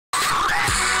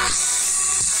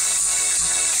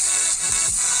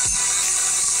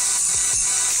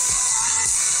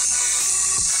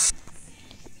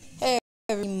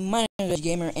My name is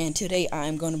Gamer, and today I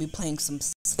am going to be playing some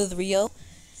Slither.io.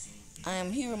 I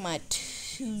am here with my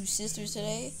two sisters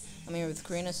today. I'm here with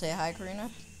Karina. Say hi, Karina.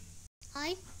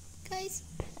 Hi, guys.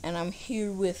 And I'm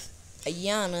here with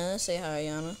Ayana. Say hi,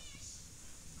 Ayana.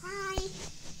 Hi.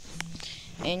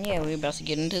 And yeah, we're about to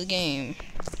get into the game.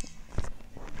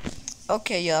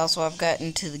 Okay, y'all, so I've got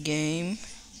into the game.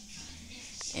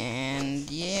 And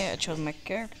yeah, I chose my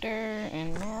character,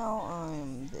 and now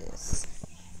I'm this.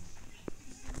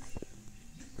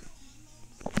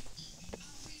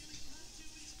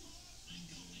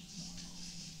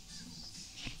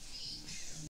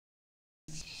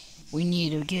 We need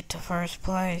to get to first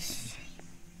place.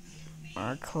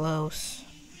 Or close.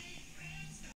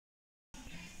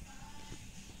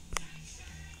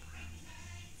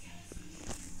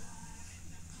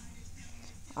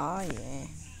 Oh yeah.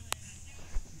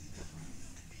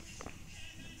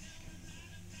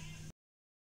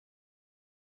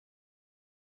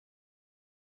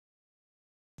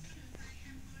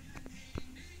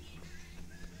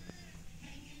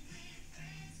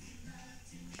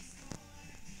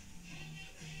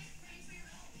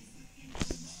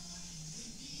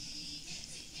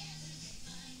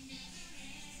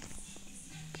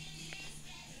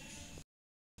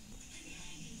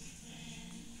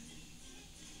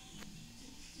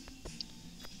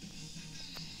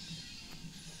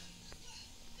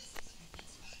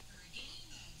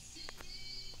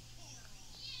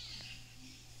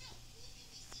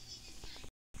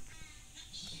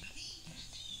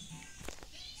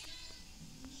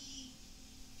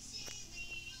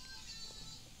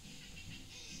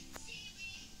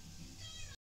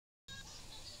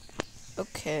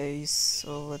 Okay,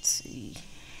 so let's see.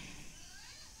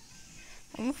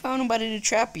 I haven't found nobody to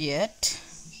trap yet.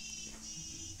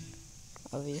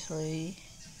 Obviously.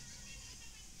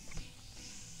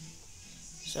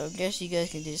 So I guess you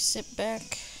guys can just sit back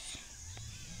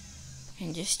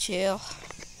and just chill.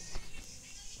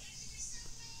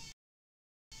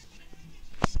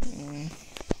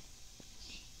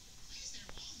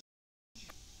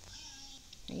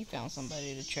 You found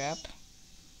somebody to trap.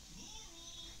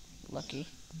 Lucky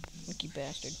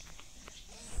bastard.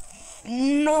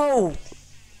 No!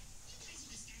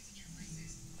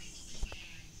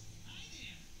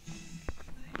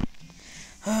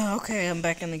 Okay, I'm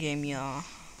back in the game, y'all.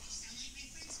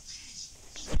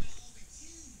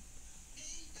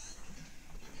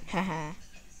 Haha.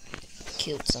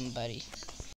 Killed somebody.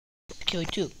 Kill you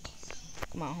too.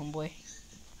 Come on, homeboy.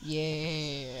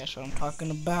 Yeah, that's what I'm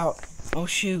talking about. Oh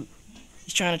shoot.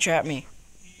 He's trying to trap me.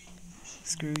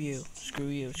 Screw you. Screw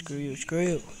you. Screw you. Screw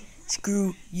you.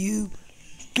 Screw you.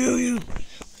 Screw you.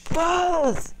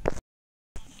 Balls!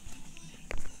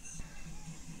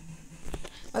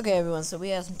 Okay, everyone, so we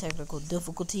have some technical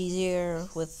difficulties here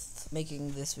with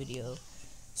making this video.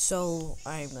 So,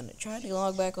 I'm gonna try to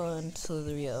log back on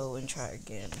Slither.io and try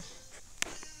again.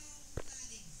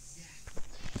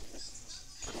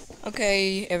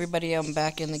 Okay, everybody, I'm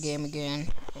back in the game again.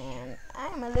 And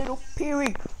I'm a little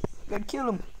Peewee. Gotta kill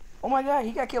him. Oh my god,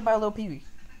 he got killed by a little Peewee.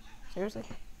 Seriously?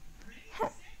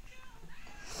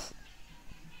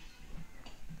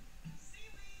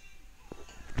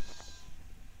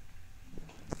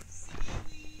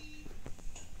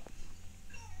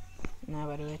 Now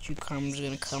I let you come, is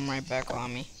gonna come right back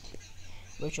on me.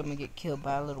 Which I'm gonna get killed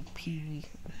by a little Peewee.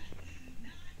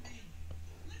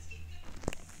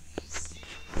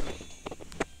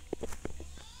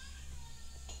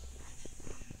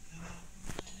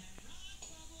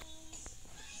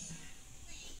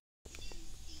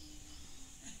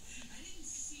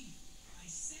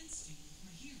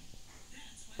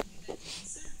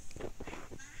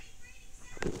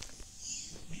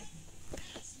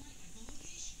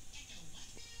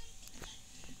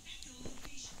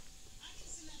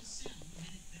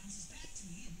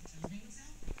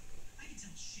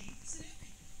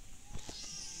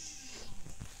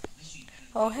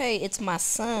 Oh hey, it's my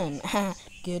son.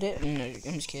 Get it? No,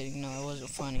 I'm just kidding. No, it wasn't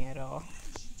funny at all.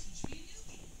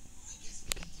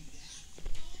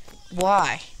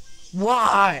 Why?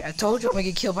 Why? I told you I'm gonna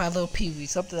get killed by a little Peewee,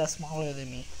 something that's smaller than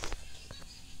me.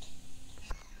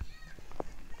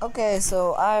 Okay,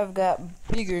 so I've got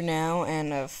bigger now,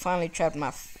 and I've finally trapped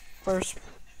my first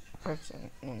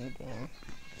person in the game.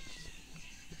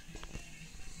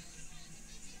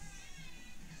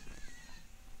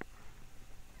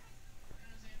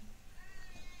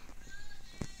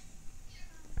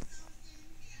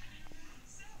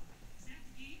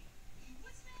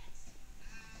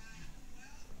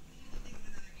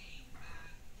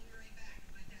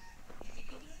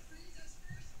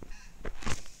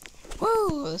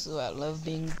 Woo! This is why I love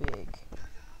being big.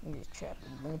 You just trap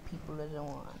as many people as I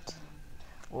want.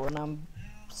 Well, when I'm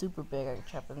super big, I can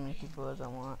trap as many people as I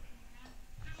want.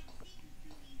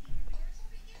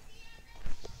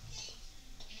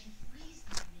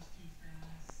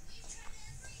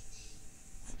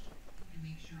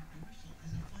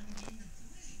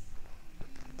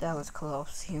 That was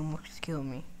close. He almost killed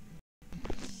me.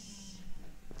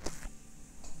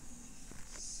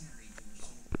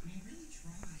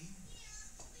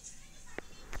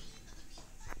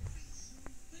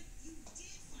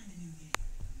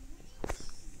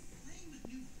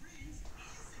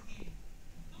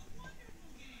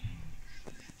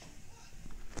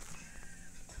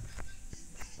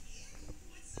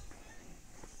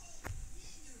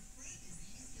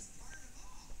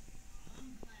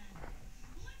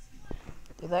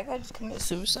 Did that guy just commit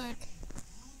suicide?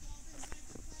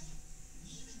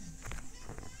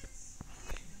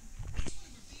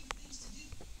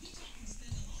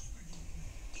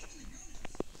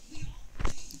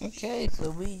 Okay, so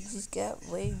we just got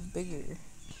way bigger.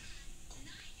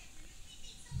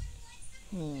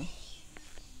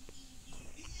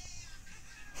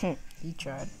 He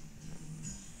tried.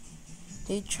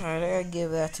 He tried. I gotta give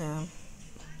that to him.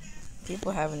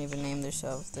 People haven't even named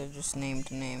themselves. They're just named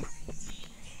to name.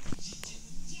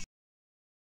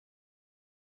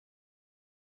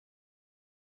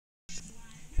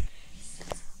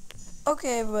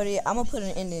 Okay, everybody. I'm gonna put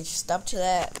an ending stop to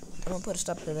that. I'm gonna put a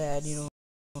stop to that. You know,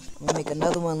 I'm gonna make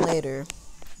another one later.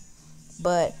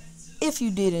 But if you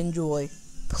did enjoy,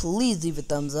 please leave a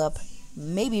thumbs up.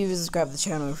 Maybe even subscribe to the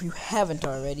channel if you haven't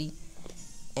already.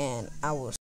 And I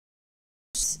will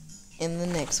see you in the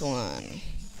next one.